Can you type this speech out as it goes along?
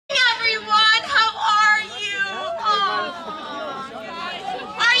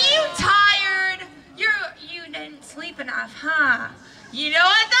stuff, huh? You know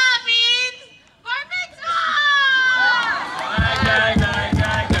what that means? Bar mitzvah!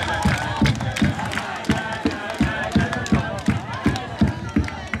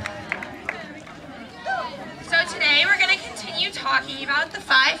 So today we're going to continue talking about the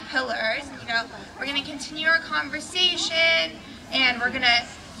 5 pillars. We're going to continue our conversation, and we're going to,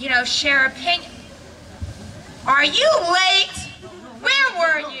 share opinions. Are you late? Where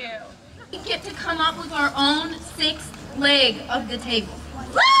were you? We get to come up with our own 6th leg of the table.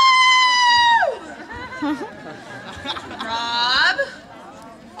 Woo! Rob,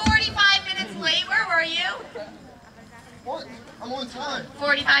 45 minutes late. Where were you? What? I'm on time.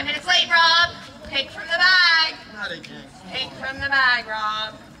 45 minutes late, Rob. Take from the bag. Not again. Take from the bag,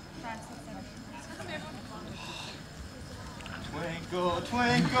 Rob. Twinkle,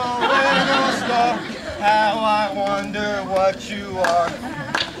 twinkle, little star, how I wonder what you are.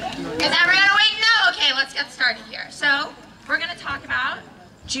 Is everyone awake? No? Okay, let's get started here. So, we're going to talk about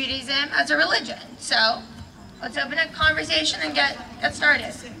Judaism as a religion. So, let's open a conversation and get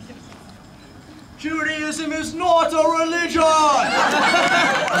started. Judaism is not a religion!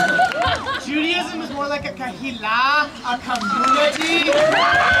 Judaism is more like a kahila, a community.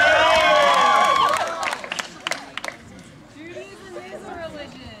 Judaism is a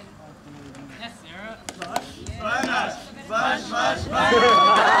religion. Yes, Sarah. What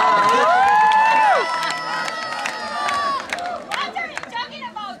are you talking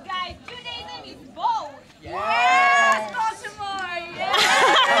about, guys? Judaism is both. Yes, Baltimore. Yes.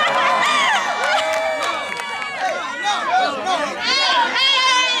 Hey!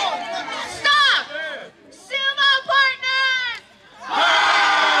 Stop! Sumo partners!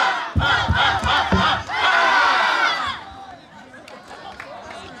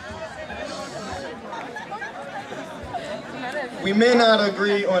 We may not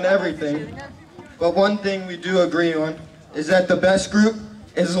agree on everything, but one thing we do agree on is that the best group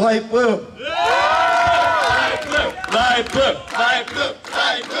is light blue. Light blue, light blue, light blue,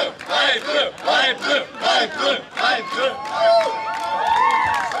 light blue, light blue, light blue.